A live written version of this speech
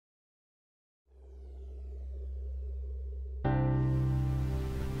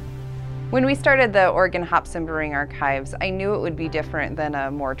When we started the Oregon Hops and Brewing Archives, I knew it would be different than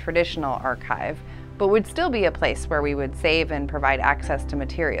a more traditional archive, but would still be a place where we would save and provide access to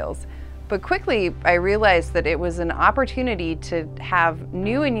materials. But quickly, I realized that it was an opportunity to have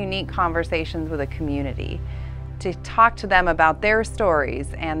new and unique conversations with a community, to talk to them about their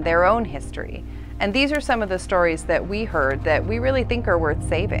stories and their own history. And these are some of the stories that we heard that we really think are worth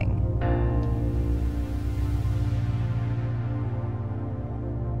saving.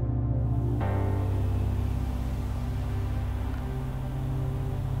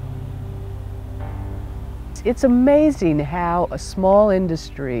 It's amazing how a small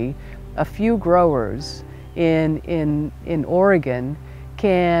industry, a few growers in Oregon,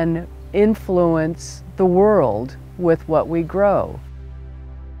 can influence the world with what we grow.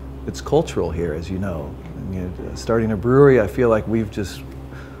 It's cultural here, as you know. I mean, starting a brewery, I feel like we've just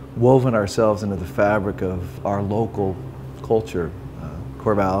woven ourselves into the fabric of our local culture,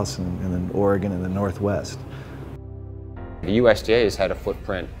 Corvallis and then Oregon and the Northwest. The USDA has had a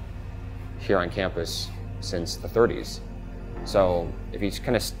footprint here on campus since the 30s. So if you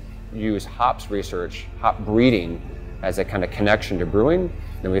kind of use hops research, hop breeding as a kind of connection to brewing,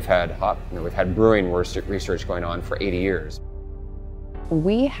 then we've had brewing research going on for 80 years.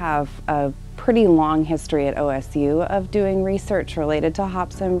 We have a pretty long history at OSU of doing research related to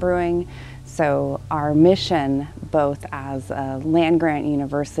hops and brewing. So our mission, both as a land-grant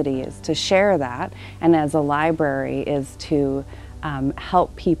university, is to share that, and as a library is to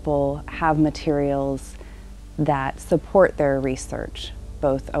help people have materials that support their research,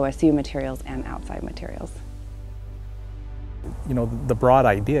 both OSU materials and outside materials. You know, the broad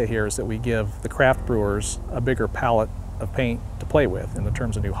idea here is that we give the craft brewers a bigger palette of paint to play with in the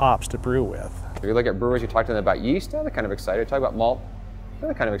terms of new hops to brew with. If you look at brewers, you talk to them about yeast, they're kind of excited. You talk about malt,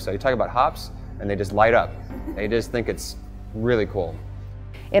 they're kind of excited. You talk about hops, and they just light up. They just think it's really cool.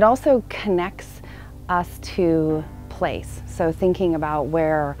 It also connects us to place. So thinking about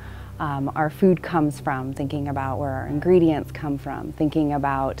where our food comes from, thinking about where our ingredients come from, thinking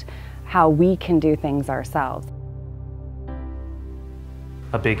about how we can do things ourselves.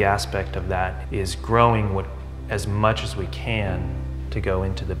 A big aspect of that is growing as much as we can to go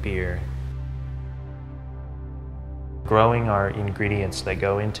into the beer. Growing our ingredients that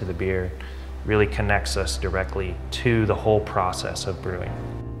go into the beer really connects us directly to the whole process of brewing.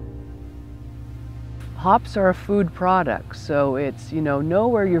 Hops are a food product, so it's, know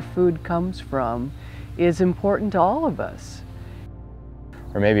where your food comes from is important to all of us.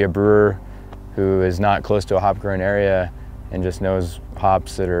 Or maybe a brewer who is not close to a hop growing area and just knows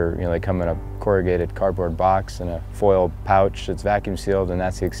hops that are, they come in a corrugated cardboard box in a foil pouch that's vacuum sealed, and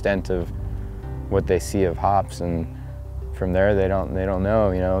that's the extent of what they see of hops. And from there, they don't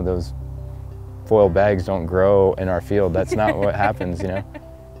know, those foil bags don't grow in our field. That's not what happens,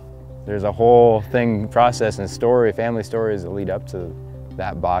 There's a whole process and story, family stories that lead up to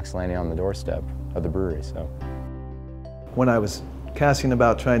that box landing on the doorstep of the brewery. So, when I was casting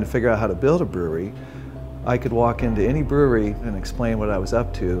about trying to figure out how to build a brewery, I could walk into any brewery and explain what I was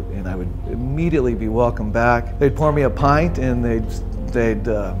up to, and I would immediately be welcomed back. They'd pour me a pint, and they'd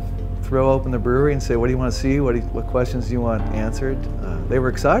throw open the brewery and say, "What do you want to see? What questions do you want answered?" They were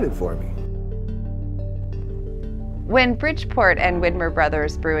excited for me. When Bridgeport and Widmer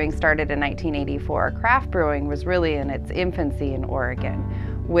Brothers Brewing started in 1984, craft brewing was really in its infancy in Oregon,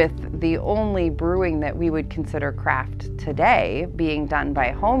 with the only brewing that we would consider craft today being done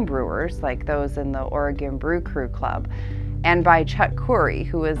by home brewers like those in the Oregon Brew Crew Club, and by Chuck Coury,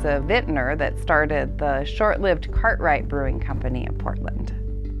 who was a vintner that started the short-lived Cartwright Brewing Company in Portland.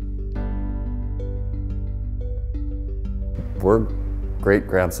 We're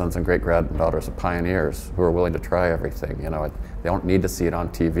great-grandsons and great-granddaughters of pioneers who are willing to try everything. They don't need to see it on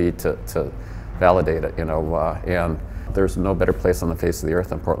TV to validate it, and there's no better place on the face of the earth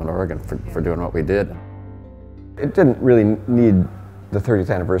than Portland, Oregon for doing what we did. It didn't really need the 30th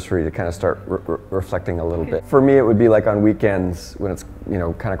anniversary to kind of start reflecting a little bit. For me, it would be like on weekends when it's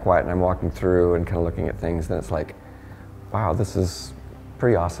kind of quiet and I'm walking through and kind of looking at things, then it's like, wow, this is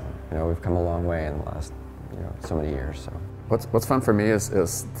pretty awesome. We've come a long way in the last so many years. So. What's fun for me is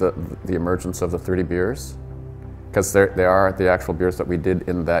the emergence of the 30 beers, because they are the actual beers that we did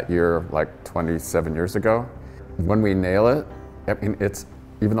in that year, like 27 years ago. When we nail it, I mean,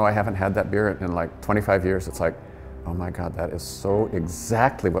 even though I haven't had that beer in like 25 years, it's like, oh my God, that is so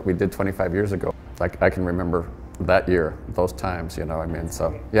exactly what we did 25 years ago. Like I can remember that year, those times,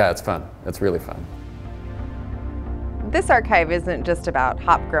 so yeah, it's fun. It's really fun. This archive isn't just about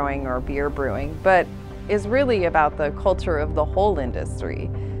hop growing or beer brewing, but is really about the culture of the whole industry.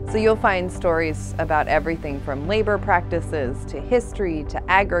 So you'll find stories about everything from labor practices to history to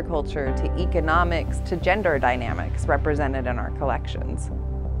agriculture to economics to gender dynamics represented in our collections.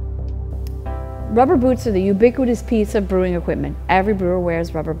 Rubber boots are the ubiquitous piece of brewing equipment. Every brewer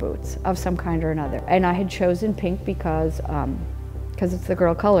wears rubber boots of some kind or another. And I had chosen pink because it's the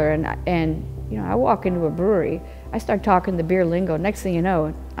girl color. And you know, I walk into a brewery, I start talking the beer lingo. Next thing you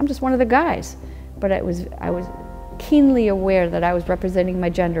know, I'm just one of the guys. But I was keenly aware that I was representing my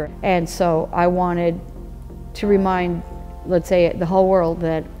gender. And so I wanted to remind, let's say, the whole world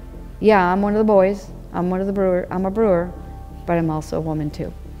that, yeah, I'm one of the boys, I'm a brewer, but I'm also a woman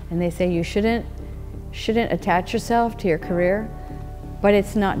too. And they say you shouldn't attach yourself to your career, but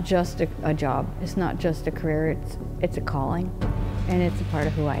it's not just a job, it's not just a career, it's a calling, and it's a part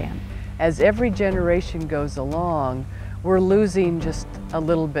of who I am. As every generation goes along, we're losing just a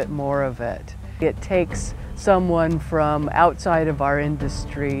little bit more of it. It takes someone from outside of our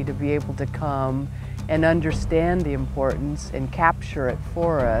industry to be able to come and understand the importance and capture it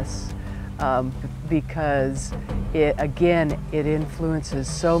for us, because it influences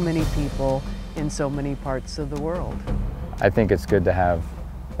so many people in so many parts of the world. I think it's good to have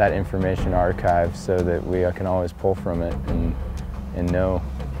that information archived so that we can always pull from it and know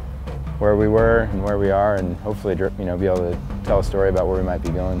where we were and where we are, and hopefully, you know, be able to tell a story about where we might be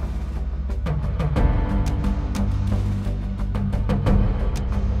going.